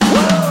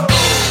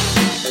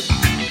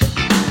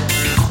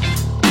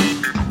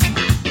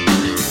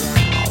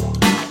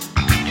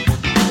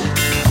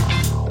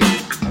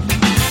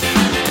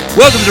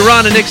Welcome to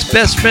Ron and Nick's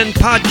Best Friend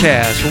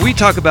Podcast, where we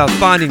talk about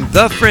finding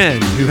the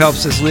friend who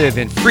helps us live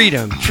in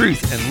freedom,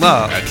 truth, and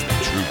love. That's the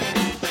truth.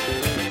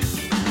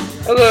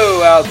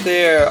 Hello out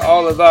there,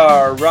 all of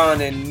our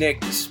Ron and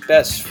Nick's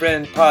Best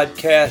Friend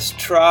Podcast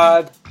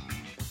tribe.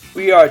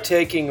 We are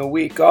taking a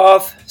week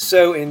off,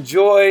 so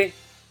enjoy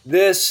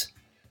this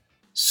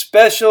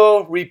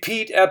special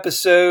repeat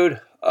episode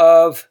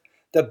of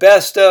the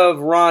Best of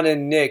Ron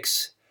and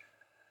Nick's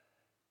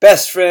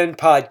Best Friend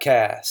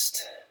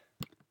Podcast.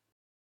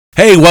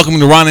 Hey, welcome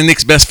to Ron and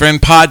Nick's Best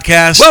Friend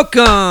Podcast.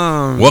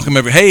 Welcome.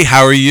 Hey,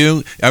 how are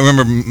you? I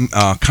remember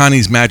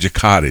Connie's Magic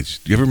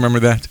Cottage. Do you ever remember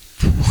that?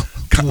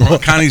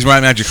 Connie's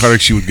Magic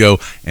Cottage. She would go,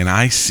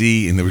 and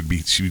she would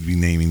be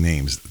naming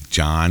names,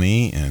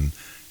 Johnny, and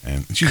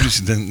she would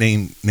just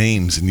name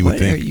names, and you would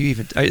think.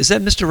 Is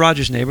that Mr.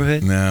 Rogers'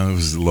 Neighborhood? No, it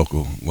was a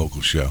local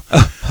show.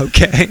 Oh,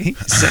 okay.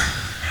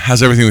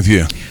 How's everything with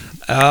you?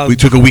 We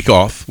took a week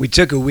off.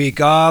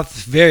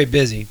 Very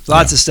busy.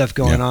 Lots of stuff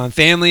going on.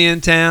 Family in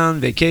town,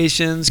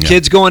 vacations,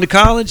 kids going to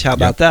college. How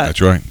about that?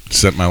 That's right.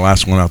 Sent my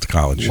last one out to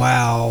college.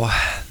 Wow.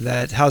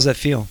 How's that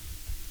feel?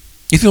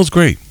 It feels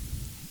great.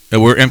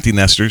 We're empty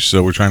nesters,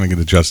 so we're trying to get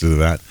adjusted to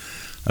that.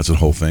 That's the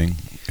whole thing.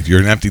 If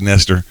you're an empty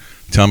nester,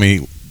 tell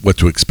me what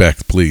to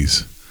expect,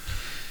 please.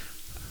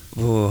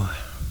 Ooh,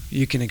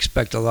 you can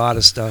expect a lot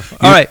of stuff.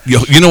 All right.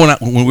 You know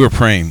when we were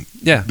praying,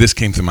 yeah, this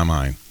came to my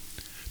mind.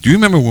 Do you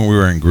remember when we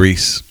were in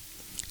Greece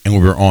and we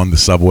were on the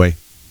subway?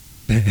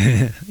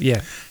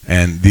 Yeah.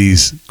 And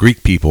these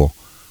Greek people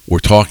were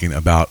talking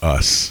about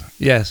us.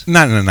 Yes.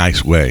 Not in a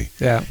nice way.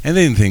 Yeah. And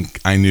they didn't think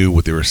I knew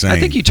what they were saying. I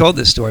think you told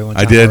this story one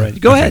time. I did. Already.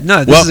 Go ahead.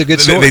 No, this is a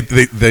good story.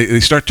 They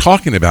start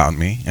talking about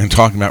me and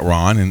talking about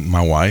Ron and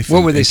my wife.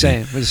 What were they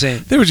saying?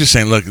 They were just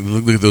saying, look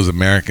at those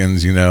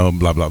Americans,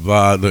 blah, blah,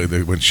 blah.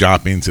 They went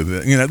shopping to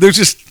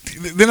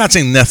they're not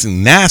saying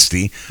nothing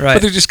nasty, right,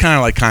 but they're just kind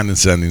of like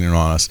condescending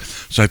on us.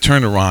 So I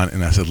turned to Ron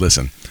and I said,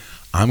 listen,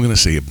 I'm going to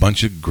say a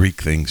bunch of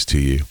Greek things to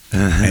you,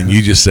 and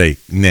you just say,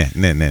 nah,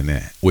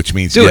 which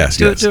means yes.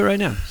 Do it right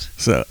now.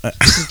 So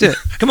just do it.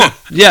 Come on.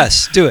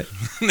 Yes, do it.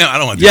 No, I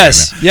don't want to do it right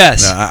now.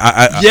 Yes. No,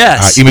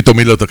 yes.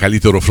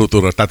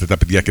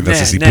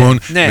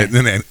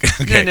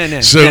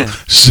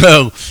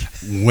 So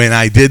when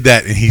I did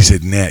that, and he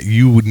said, nah,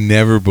 you would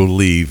never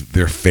believe,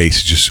 their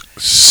face just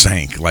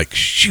sank. Like,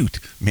 shoot,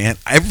 man,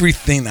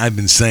 everything I've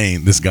been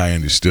saying, this guy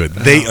understood.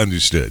 They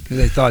understood.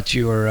 They thought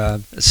you were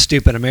a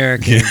stupid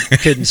American,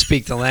 couldn't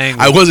speak the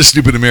language. I was a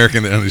stupid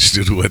American that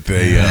understood what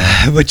they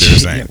were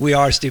saying. Yeah, we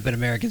are stupid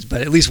Americans,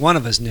 but at least one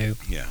of us knew.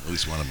 Yeah, at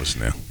least one of us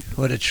knew.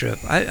 What a trip.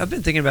 I've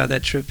been thinking about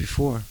that trip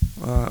before,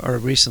 or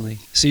recently.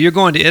 So you're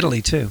going to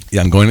Italy, too.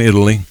 Yeah, I'm going to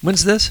Italy.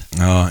 When's this?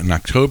 In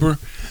October.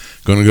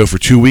 Going to go for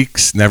 2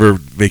 weeks. Never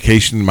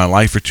vacationed in my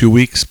life for 2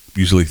 weeks.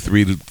 Usually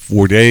 3 to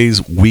 4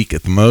 days, week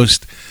at the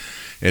most.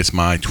 It's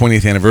my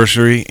 20th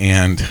anniversary,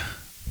 and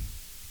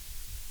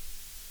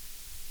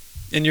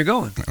you're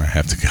going. I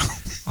have to go.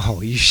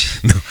 Oh, you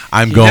should. No,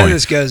 I'm going.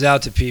 This goes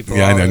out to people.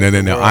 Yeah,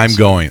 no. I'm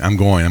going. I'm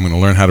going to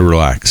learn how to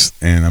relax,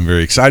 and I'm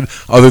very excited.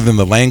 Other than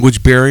the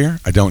language barrier,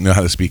 I don't know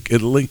how to speak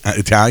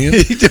Italian.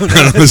 You don't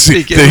know how to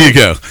speak Italian. There you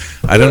go.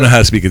 I don't know how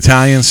to speak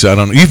Italian, so I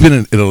don't know. You've been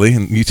in Italy,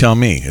 and you tell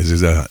me. Is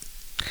this a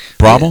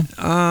problem?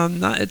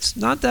 It's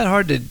not that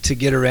hard to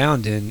get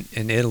around in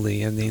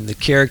Italy. I mean, the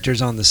characters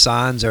on the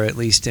signs are at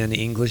least in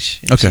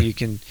English, okay.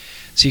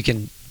 So you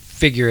can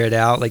figure it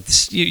out. Like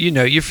this,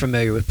 you're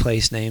familiar with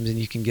place names, and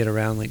you can get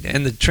around like that.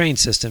 And the train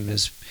system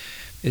is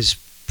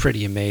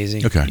pretty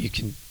amazing. Okay. You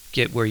can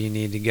get where you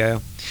need to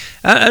go.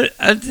 I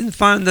didn't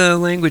find the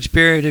language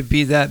barrier to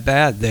be that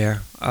bad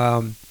there.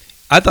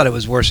 I thought it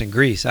was worse in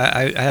Greece.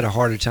 I had a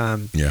harder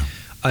time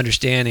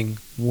understanding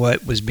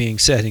what was being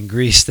said in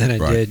Greece than I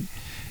did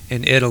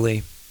in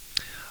Italy.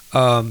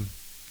 But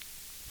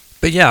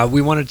yeah,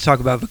 we wanted to talk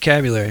about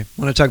vocabulary.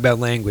 We want to talk about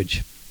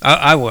language.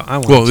 I want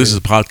Well, this is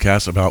a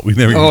podcast about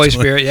the Holy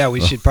Spirit. Yeah,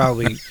 we should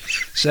probably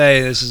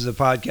say this is a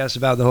podcast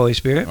about the Holy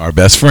Spirit. Our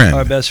best friend.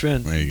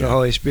 The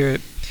Holy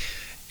Spirit.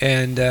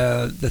 And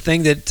the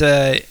thing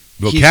that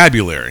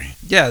vocabulary.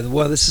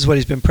 This is what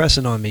he's been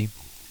pressing on me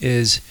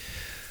is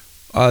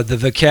the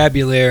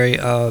vocabulary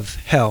of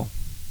hell,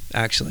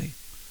 actually.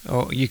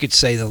 Oh, you could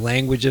say the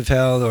language of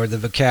hell or the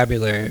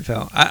vocabulary of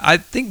hell. I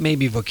think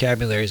maybe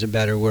vocabulary is a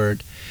better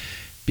word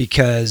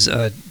because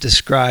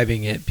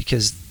describing it,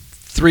 because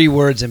 3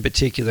 words in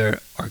particular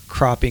are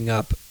cropping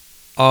up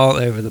all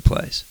over the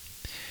place.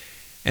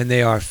 And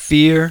they are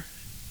fear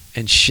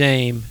and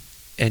shame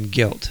and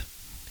guilt.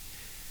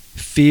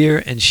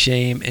 Fear and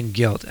shame and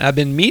guilt. I've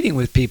been meeting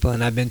with people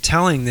and I've been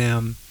telling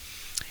them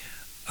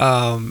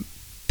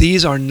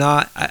these are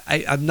not,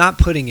 I'm not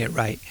putting it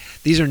right.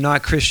 These are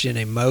not Christian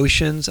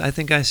emotions, I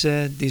think I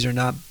said. These are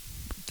not,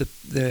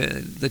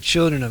 the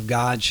children of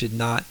God should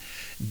not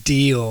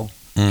deal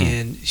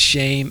in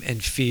shame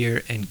and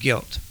fear and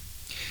guilt.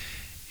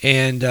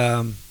 And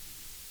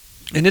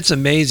it's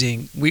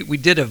amazing. We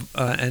did an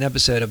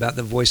episode about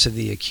the voice of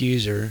the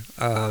accuser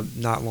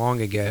not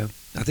long ago.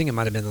 I think it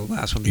might have been the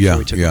last one before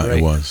we took a break. Yeah,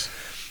 it was.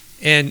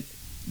 And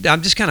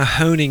I'm just kind of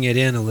honing it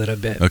in a little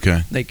bit.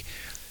 Okay. Like,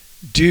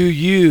 do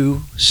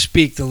you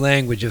speak the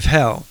language of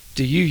hell?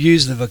 Do you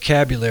use the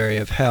vocabulary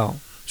of hell?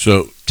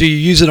 So, Do you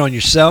use it on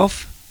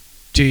yourself?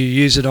 Do you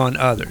use it on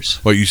others?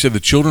 well, you said the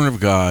children of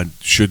God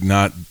should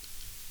not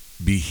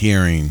be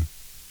hearing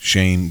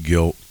shame,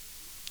 guilt.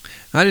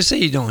 I just say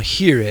you don't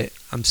hear it.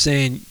 I'm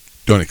saying,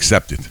 Don't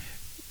accept it.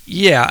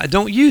 yeah,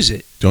 don't use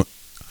it.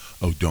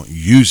 Oh, don't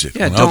use it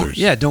Yeah, on don't. others.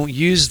 Yeah, don't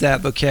use that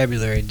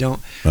vocabulary.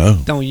 Don't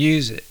Oh.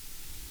 use it.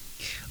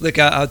 Look,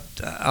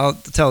 I'll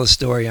tell a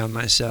story on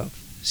myself.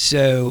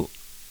 So,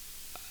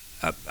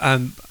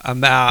 I'm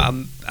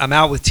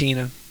out with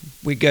Tina.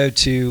 We go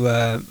to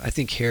I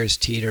think Harris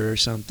Teeter or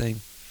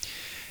something,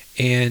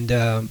 and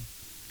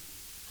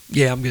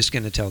yeah, I'm just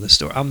going to tell this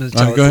story. I'm going to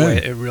All tell right, it go the way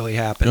ahead. it really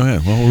happened. Go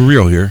ahead. Well, we're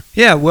real here.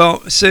 Yeah,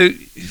 well, so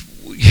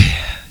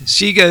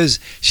she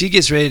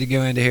gets ready to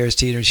go into Harris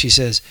Teeter, and she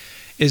says,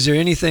 "Is there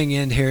anything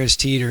in Harris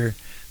Teeter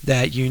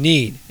that you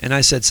need?" And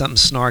I said something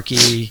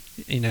snarky,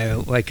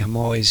 like I'm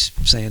always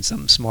saying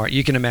something smart.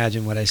 You can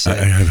imagine what I said.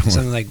 I don't want-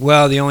 Something like,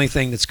 "Well, the only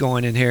thing that's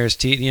going in Harris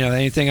Teeter,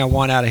 anything I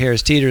want out of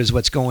Harris Teeter is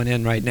what's going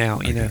in right now."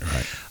 Okay,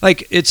 right.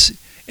 Like it's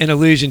an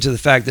allusion to the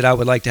fact that I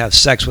would like to have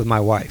sex with my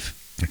wife.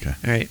 Okay.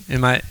 All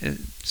right,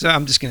 so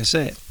I'm just going to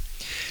say it.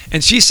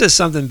 And she says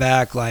something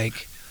back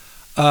like,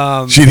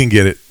 She didn't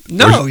get it.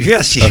 "No, Or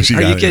yes, she are got you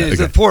it, kidding? yeah,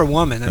 It's a okay. poor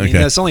woman. I mean, Okay.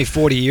 that's only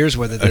 40 years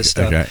worth of this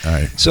stuff." Okay. All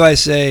right. So I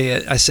say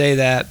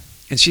that,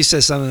 and she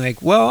says something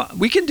like, "Well,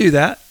 we can do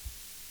that,"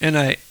 and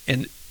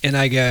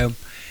I go,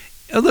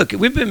 "Oh, look,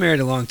 we've been married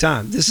a long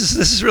time. This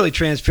is really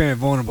transparent,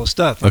 vulnerable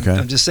stuff. Okay.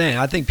 I'm just saying.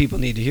 I think people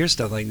need to hear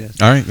stuff like this.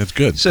 All right. That's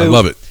good. So I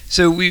love it.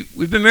 So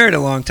we've been married a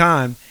long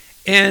time,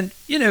 and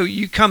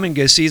you come and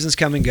go. Seasons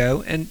come and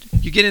go, and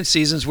you get in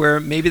seasons where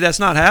maybe that's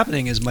not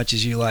happening as much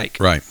as you like.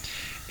 Right.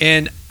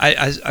 And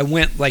I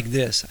went like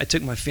this. I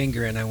took my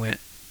finger and I went,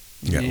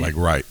 Yeah. Like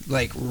right.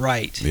 like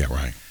right. Yeah.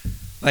 Right.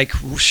 Like,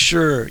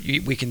 sure,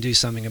 we can do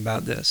something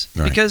about this.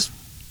 Right. Because,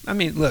 I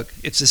mean, look,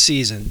 it's a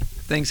season.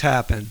 Things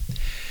happen.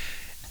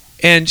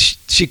 And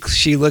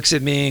she looks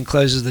at me and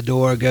closes the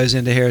door, goes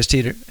into Harris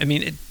Teeter. I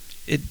mean,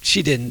 it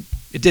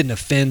didn't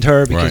offend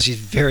her because Right. she's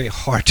very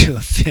hard to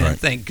offend, Right.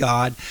 thank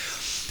God.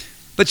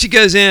 But she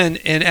goes in,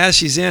 and as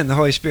she's in, the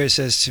Holy Spirit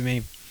says to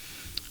me,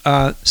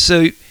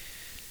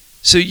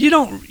 so you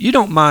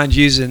don't mind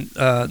using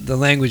the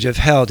language of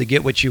hell to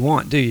get what you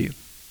want, do you?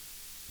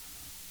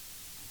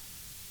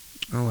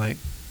 I'm like,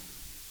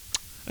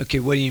 okay,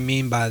 what do you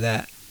mean by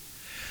that?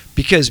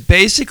 Because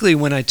basically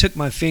when I took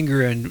my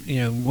finger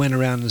and went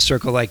around in a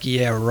circle like,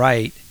 yeah,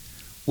 right,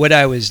 what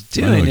I was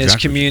doing is exactly what you're doing.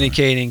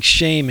 communicating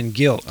shame and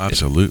guilt.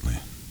 Absolutely.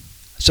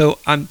 So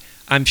I'm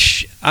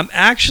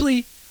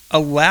actually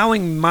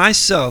allowing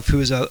myself,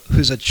 who's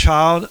a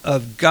child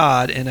of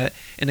God and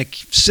a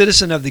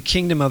citizen of the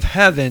kingdom of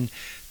heaven,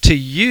 to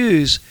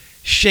use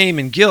shame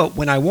and guilt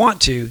when I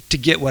want to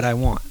get what I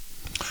want.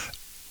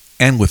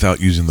 And without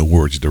using the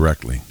words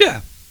directly.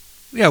 Yeah.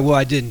 Well,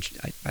 I didn't.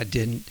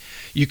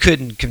 You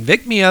couldn't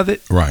convict me of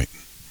it. Right.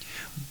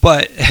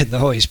 But the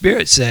Holy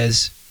Spirit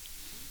says,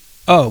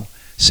 "Oh,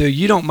 so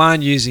you don't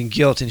mind using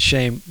guilt and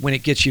shame when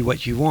it gets you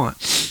what you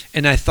want."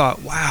 And I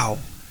thought, wow,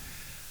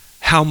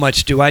 how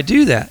much do I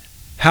do that?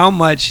 How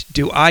much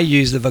do I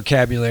use the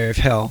vocabulary of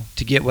hell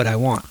to get what I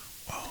want?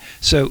 Wow.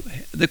 So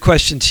the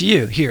question to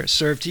you, here,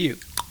 served to you.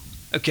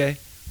 Okay,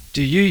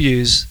 do you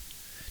use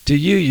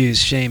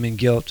shame and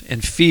guilt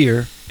and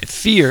fear?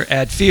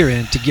 Add fear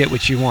in to get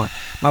what you want.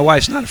 My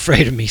wife's not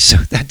afraid of me, so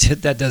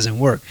that doesn't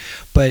work.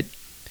 But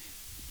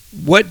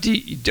what do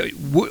you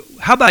do?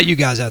 How about you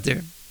guys out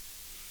there?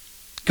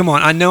 Come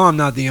on, I know I'm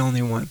not the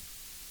only one.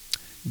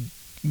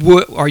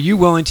 Are you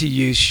willing to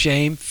use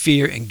shame,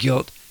 fear, and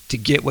guilt to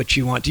get what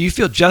you want? Do you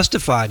feel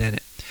justified in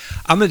it?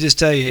 I'm gonna just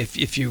tell you,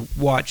 if you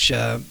watch,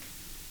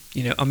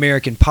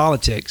 American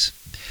politics,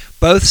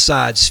 both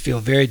sides feel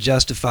very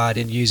justified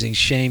in using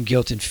shame,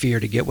 guilt, and fear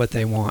to get what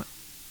they want.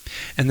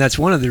 And that's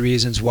one of the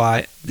reasons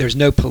why there's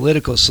no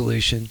political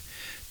solution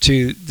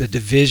to the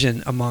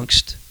division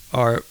amongst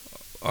our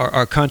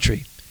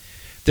country.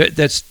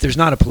 There's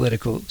not a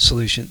political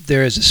solution.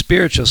 There is a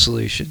spiritual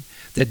solution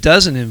that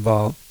doesn't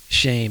involve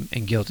shame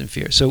and guilt and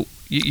fear. So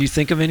you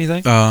think of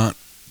anything?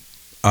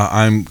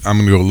 I'm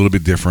going to go a little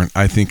bit different.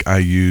 I think I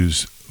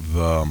use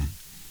the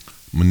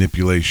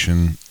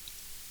manipulation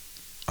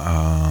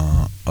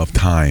of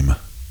time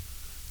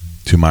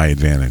to my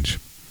advantage.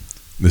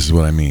 This is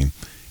what I mean.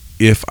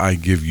 If I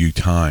give you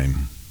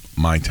time,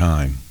 my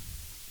time,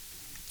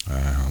 all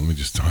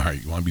right,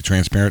 you want to be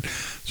transparent?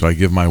 So I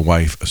give my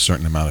wife a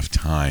certain amount of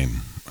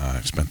time.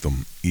 I've spent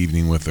the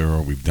evening with her,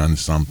 or we've done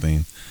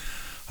something.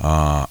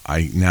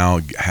 I now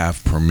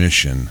have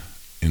permission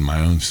in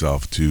my own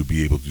self to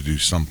be able to do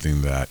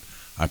something that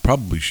I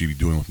probably should be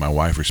doing with my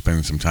wife or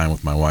spending some time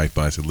with my wife.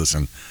 But I said,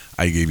 listen,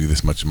 I gave you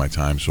this much of my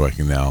time so I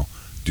can now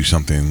do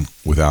something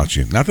without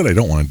you. Not that I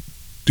don't want to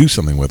do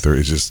something with her.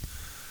 It's just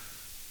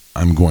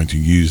I'm going to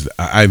use.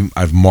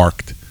 I've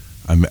marked.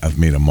 I've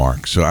made a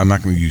mark. So I'm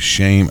not going to use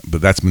shame,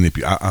 but that's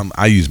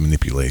I use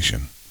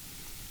manipulation.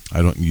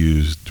 I don't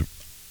use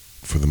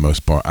for the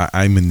most part.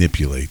 I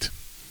manipulate.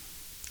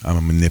 I'm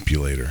a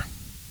manipulator.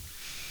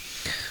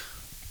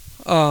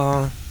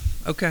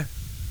 Okay.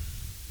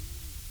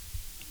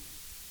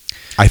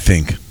 I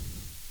think.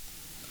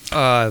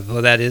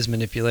 Well, that is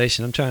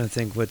manipulation. I'm trying to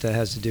think what that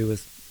has to do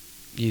with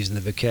using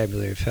the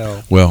vocabulary of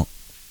hell. Well,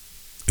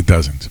 it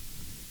doesn't.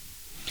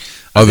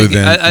 I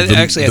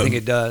think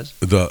it does.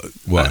 The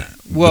what?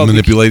 Well, the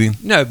manipulating?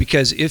 No,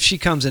 because if she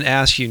comes and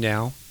asks you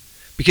now,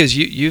 because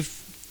you've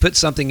put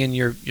something in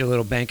your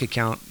little bank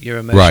account, your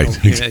emotional,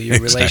 Right. your Exactly.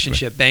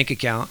 relationship bank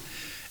account,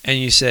 and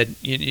you said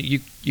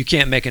you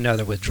can't make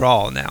another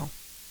withdrawal now.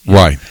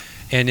 Right.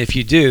 And if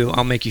you do,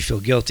 I'll make you feel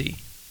guilty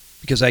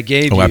because I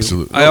gave you.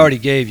 Absolutely. I already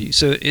gave you.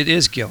 So it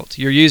is guilt.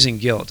 You're using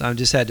guilt. I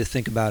just had to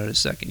think about it a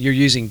second. You're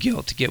using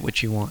guilt to get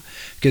what you want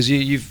because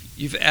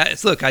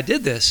you've look. I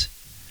did this.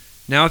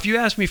 Now, if you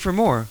ask me for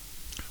more,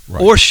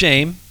 Right. or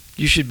shame,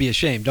 you should be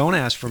ashamed. Don't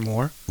ask for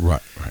more.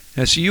 Right.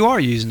 And so you are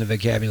using the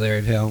vocabulary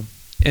of hell,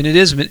 and it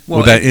is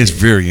Well, that is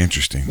very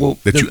interesting. Well,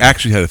 that you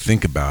actually had to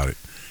think about it,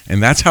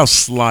 and that's how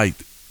slight.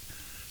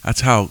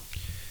 That's how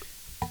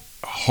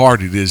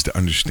hard it is to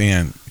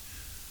understand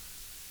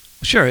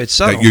sure it's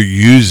subtle. that you're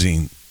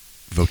using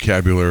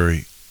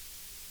vocabulary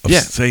of Yeah.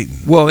 Satan.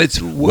 Well, it's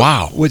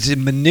Wow. What's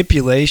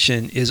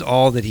manipulation is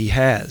all that he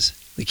has.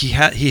 Like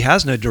he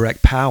has no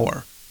direct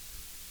power.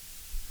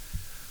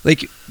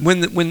 Like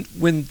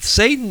when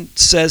Satan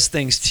says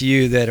things to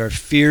you that are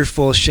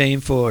fearful,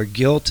 shameful, or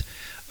guilt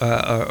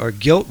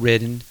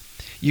ridden,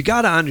 you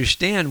got to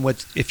understand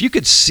what if you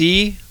could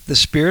see the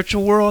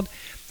spiritual world.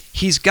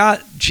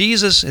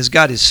 Jesus has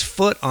got his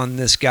foot on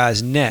this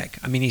guy's neck.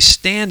 I mean, he's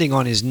standing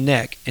on his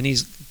neck and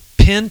he's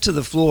pinned to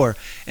the floor.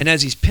 And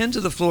as he's pinned to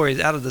the floor, he's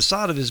out of the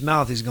side of his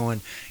mouth, he's going,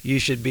 "You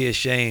should be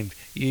ashamed.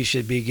 You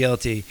should be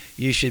guilty.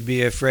 You should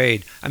be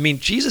afraid." I mean,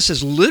 Jesus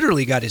has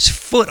literally got his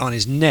foot on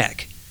his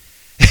neck.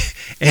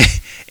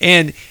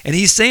 and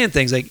he's saying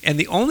things like, and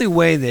the only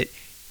way that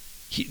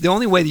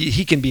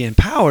he can be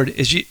empowered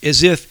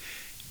is if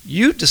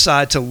you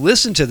decide to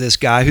listen to this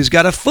guy who's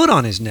got a foot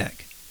on his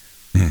neck.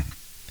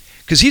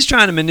 Because he's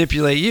trying to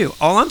manipulate you.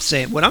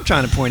 What I'm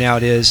trying to point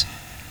out is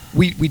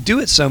we do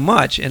it so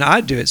much, and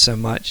I do it so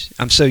much.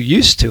 I'm so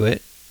used to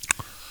it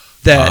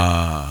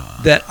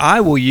that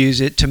I will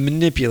use it to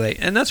manipulate.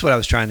 And that's what I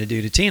was trying to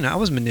do to Tina. I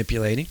was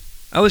manipulating.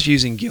 I was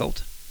using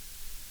guilt.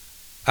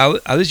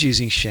 I was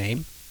using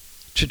shame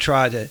to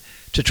try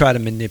to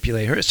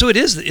manipulate her. So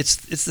it's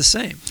the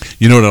same.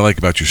 You know what I like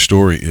about your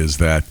story is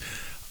that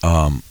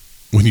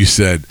when you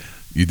said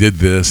you did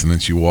this and then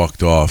she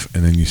walked off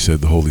and then you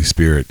said the Holy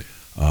Spirit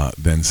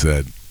then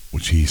said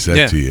what he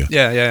said to you.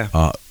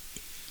 Yeah.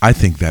 I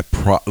think that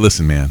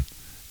listen, man,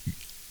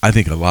 I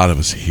think a lot of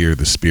us hear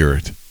the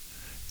Spirit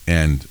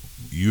and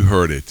you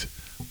heard it.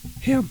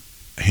 Him.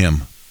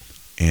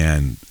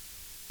 And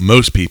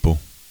most people,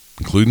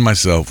 including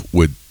myself,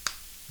 would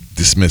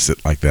dismiss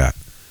it like that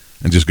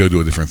and just go to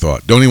a different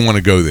thought. Don't even want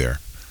to go there.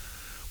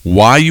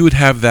 Why you would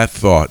have that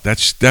thought,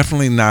 that's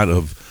definitely not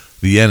of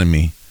the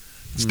enemy.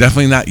 It's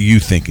definitely not you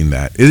thinking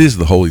that. It is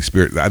the Holy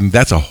Spirit. I mean,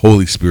 that's a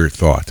Holy Spirit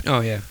thought.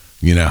 Oh, yeah.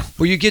 You know?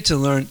 Well, you get to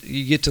learn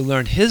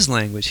his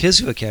language,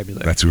 his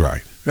vocabulary. That's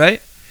right.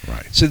 Right?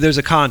 Right. So there's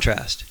a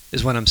contrast,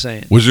 is what I'm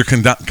saying. Was there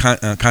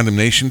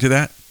condemnation to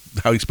that,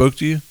 how he spoke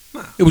to you?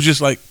 No. It was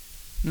just like...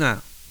 No.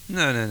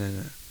 No,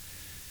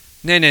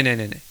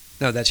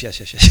 that's yes.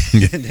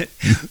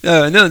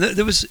 No,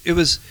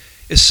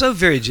 it's so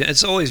very,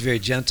 it's always very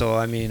gentle.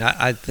 I mean,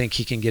 I think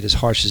he can get as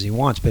harsh as he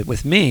wants, but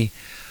with me,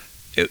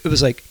 it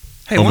was like,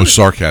 hey, almost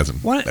sarcasm.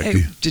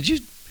 Did you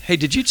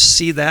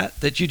see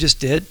that you just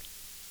did?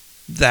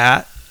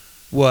 That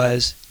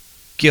was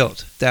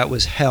guilt. That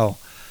was hell.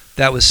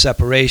 That was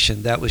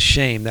separation. That was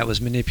shame. That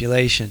was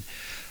manipulation.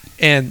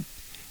 And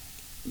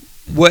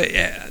what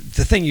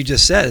the thing you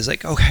just said is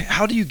like, okay,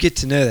 how do you get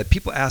to know that?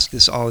 People ask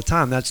this all the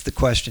time. That's the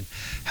question.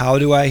 How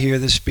do I hear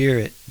the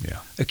Spirit? Yeah.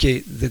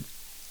 Okay,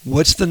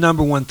 what's the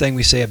number one thing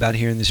we say about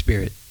hearing the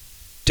Spirit?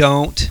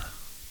 Don't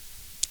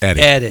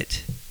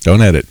edit.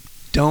 Don't edit.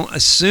 Don't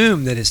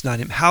assume that it's not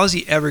him. How is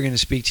he ever going to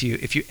speak to you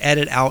if you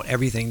edit out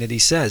everything that he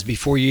says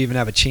before you even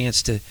have a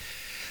chance to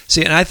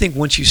see? And I think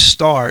once you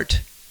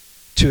start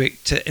to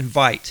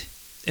invite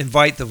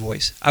the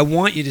voice, I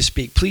want you to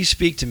speak. Please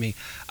speak to me.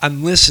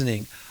 I'm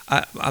listening.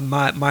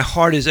 My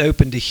heart is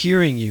open to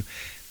hearing you.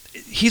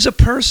 He's a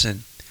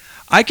person.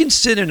 I can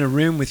sit in a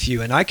room with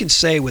you and I can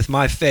say with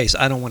my face,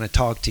 I don't want to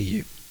talk to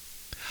you.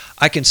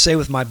 I can say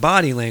with my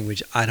body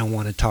language, I don't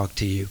want to talk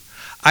to you.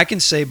 I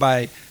can say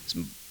by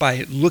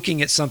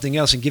looking at something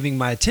else and giving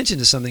my attention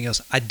to something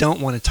else, I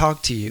don't want to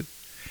talk to you.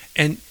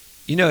 And,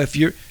 if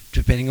you're,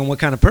 depending on what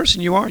kind of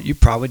person you are, you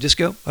probably just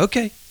go,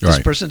 okay, this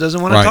person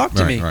doesn't want to talk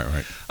to me.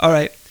 Right. All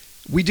right.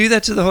 We do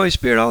that to the Holy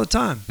Spirit all the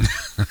time.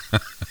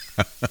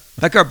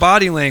 Like our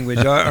body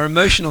language, our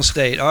emotional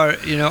state,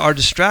 our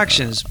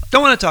distractions,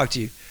 don't want to talk to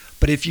you.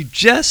 But if you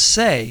just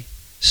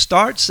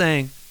start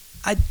saying,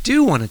 I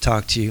do want to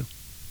talk to you.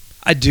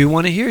 I do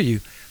want to hear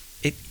you.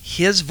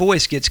 His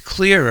voice gets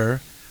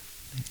clearer,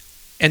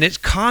 and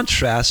it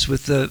contrasts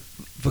with the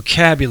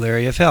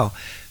vocabulary of hell.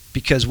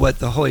 because what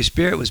the Holy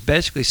Spirit was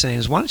basically saying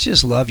is, why don't you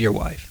just love your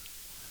wife?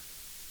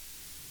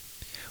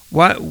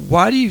 Why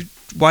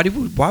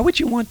would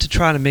you want to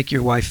try to make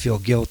your wife feel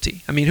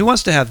guilty? I mean, who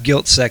wants to have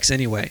guilt sex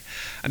anyway?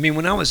 I mean,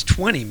 when I was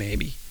 20,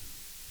 maybe,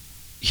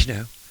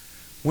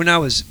 when I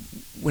was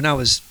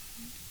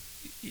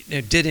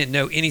didn't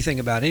know anything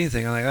about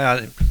anything, I'm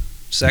like,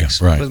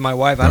 sex with my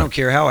wife, I don't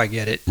care how I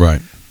get it.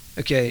 Right.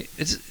 Okay,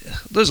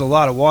 there's a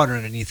lot of water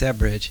underneath that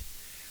bridge.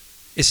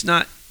 It's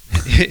not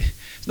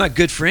it's not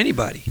good for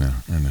anybody. No,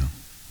 I know.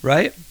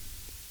 Right?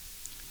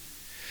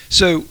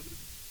 So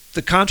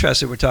the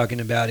contrast that we're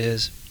talking about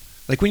is,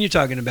 like when you're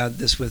talking about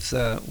this with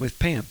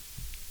Pam.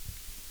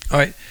 All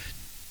right.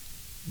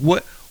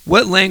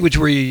 What language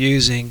were you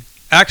using?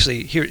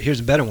 Actually, here's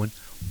a better one.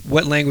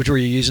 What language were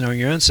you using on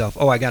your own self?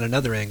 Oh, I got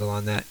another angle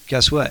on that.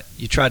 Guess what?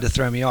 You tried to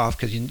throw me off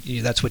because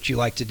you that's what you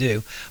like to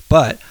do.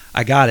 But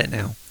I got it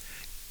now.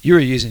 You were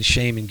using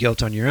shame and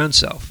guilt on your own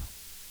self.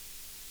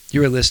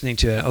 You were listening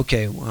to,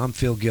 okay, well, I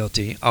feel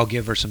guilty. I'll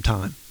give her some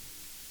time.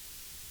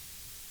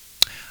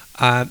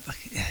 I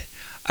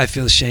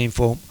feel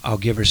shameful. I'll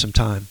give her some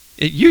time.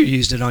 You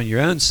used it on your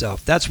own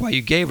self. That's why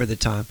you gave her the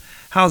time.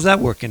 How's that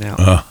working out?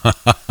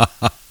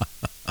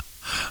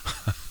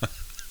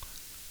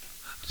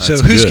 So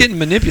who's getting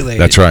manipulated?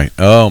 That's right.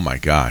 Oh, my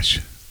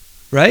gosh.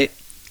 Right?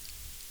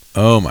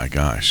 Oh, my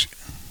gosh.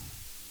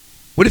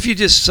 What if you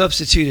just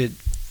substituted...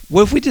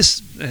 What if we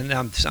just, and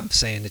I'm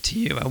saying it to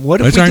you. What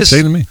if That's we right, just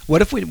say it to me.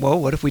 What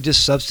if we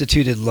just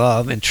substituted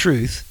love and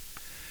truth,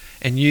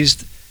 and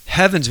used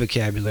heaven's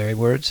vocabulary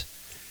words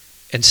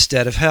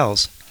instead of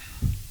hell's?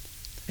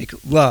 Like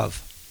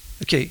love,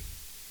 okay.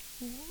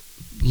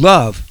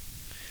 Love.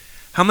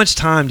 How much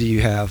time do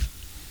you have?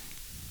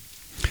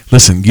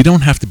 Listen, you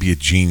don't have to be a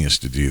genius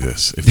to do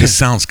this. If this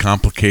sounds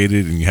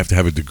complicated and you have to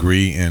have a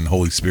degree in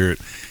Holy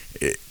Spirit,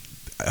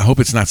 I hope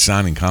it's not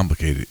sounding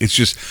complicated. It's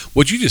just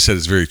what you just said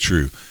is very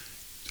true.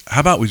 How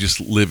about we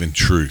just live in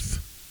truth?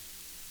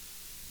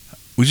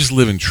 We just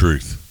live in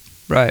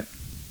truth. Right.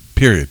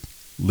 Period.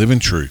 Live in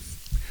truth.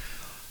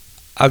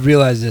 I've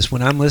realized this.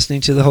 When I'm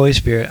listening to the Holy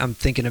Spirit, I'm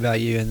thinking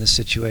about you in this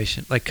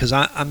situation. Like, because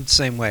I'm the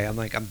same way. I'm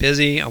like, I'm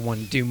busy. I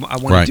want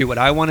to do what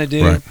I want to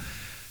do. Right.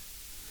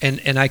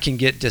 And I can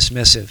get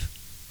dismissive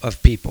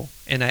of people.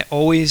 And I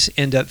always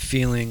end up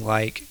feeling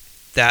like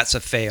that's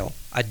a fail.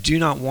 I do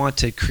not want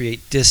to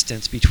create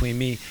distance between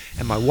me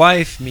and my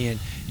wife, me and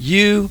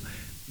you,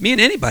 me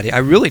and anybody. I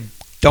really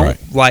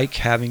don't like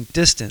having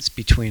distance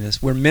between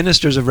us. We're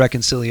ministers of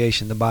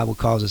reconciliation, the Bible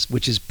calls us,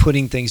 which is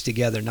putting things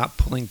together, not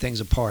pulling things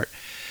apart.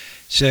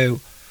 So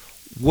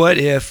what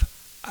if,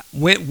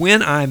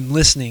 when I'm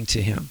listening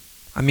to him,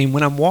 I mean,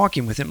 when I'm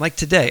walking with him, like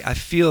today, I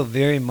feel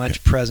very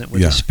much present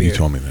with the Spirit. Yeah, you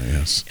told me that,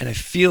 yes. And I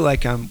feel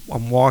like I'm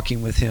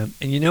walking with him.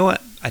 And you know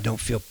what? I don't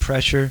feel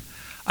pressure.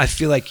 I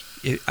feel like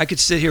I could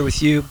sit here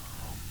with you.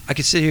 I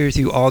could sit here with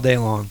you all day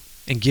long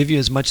and give you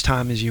as much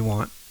time as you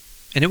want.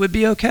 And it would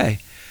be okay.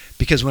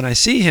 Because when I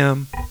see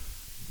him,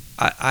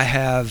 I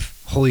have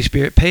Holy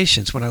Spirit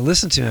patience. When I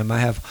listen to him, I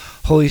have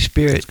Holy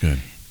Spirit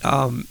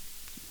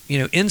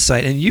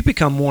insight. And you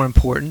become more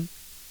important.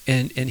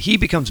 And he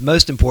becomes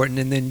most important.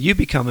 And then you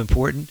become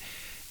important.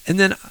 And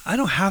then I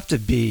don't have to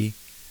be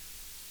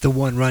the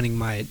one running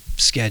my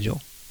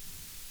schedule.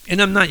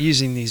 And I'm not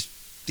using these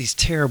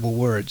terrible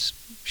words.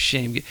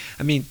 Shame.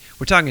 I mean,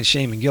 we're talking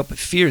shame and guilt, but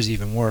fear is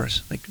even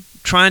worse. Like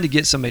trying to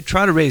get somebody,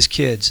 try to raise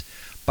kids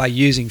by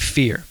using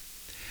fear.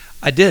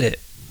 I did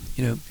it.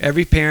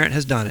 Every parent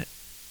has done it.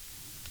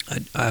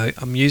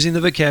 I'm using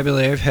the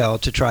vocabulary of hell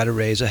to try to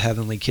raise a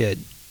heavenly kid.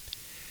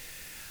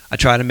 I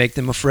try to make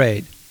them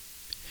afraid.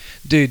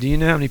 Dude, do you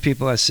know how many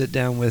people I sit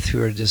down with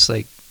who are just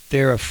like,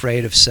 they're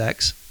afraid of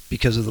sex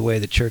because of the way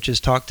the churches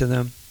talk to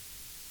them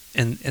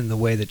and the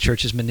way the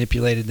churches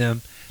manipulated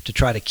them to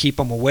try to keep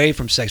them away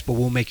from sex, but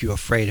we'll make you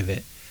afraid of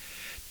it.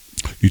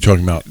 You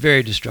talking about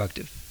very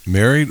destructive?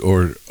 Married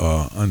or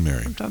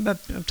unmarried? I'm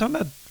talking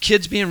about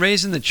kids being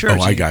raised in the church.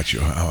 Oh, I got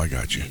you.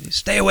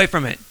 Stay away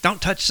from it. Don't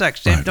touch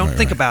sex. Don't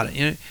think about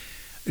it.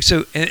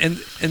 So and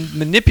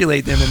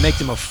manipulate them and make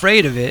them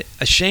afraid of it,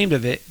 ashamed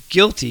of it,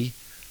 guilty,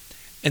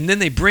 and then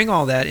they bring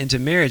all that into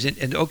marriage.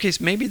 And okay,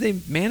 so maybe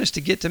they managed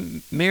to get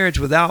to marriage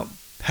without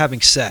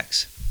having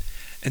sex,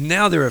 and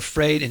now they're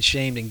afraid and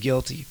shamed and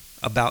guilty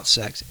about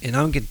sex. And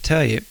I'm going to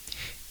tell you,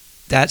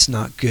 that's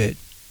not good.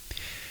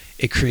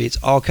 It creates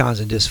all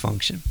kinds of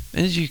dysfunction,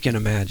 as you can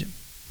imagine.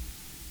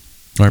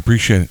 I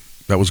appreciate it.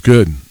 That was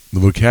good. The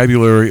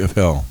vocabulary of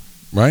hell,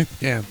 right?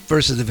 Yeah,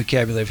 versus the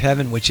vocabulary of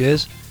heaven, which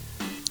is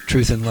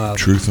truth and love.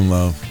 Truth and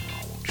love.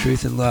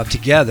 Truth and love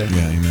together.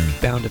 Yeah, amen.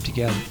 Bound up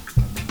together.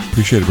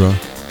 Appreciate it, brother.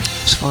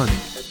 It's fun.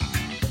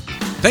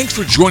 Thanks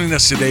for joining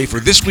us today for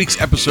this week's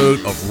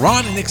episode of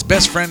Ron and Nick's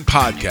Best Friend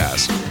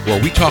Podcast,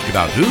 where we talk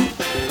about who?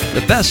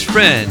 The best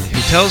friend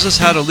who tells us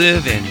how to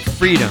live in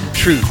freedom,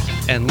 truth,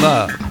 and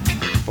love.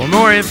 For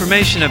more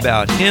information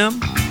about him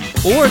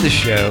or the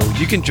show,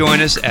 you can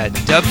join us at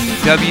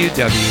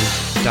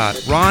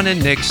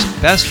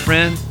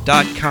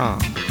www.ronandnicksbestfriend.com.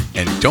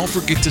 And don't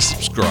forget to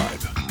subscribe.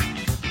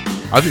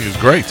 I think it's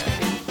great.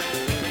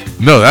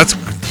 No, that's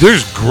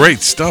There's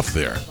great stuff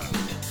there.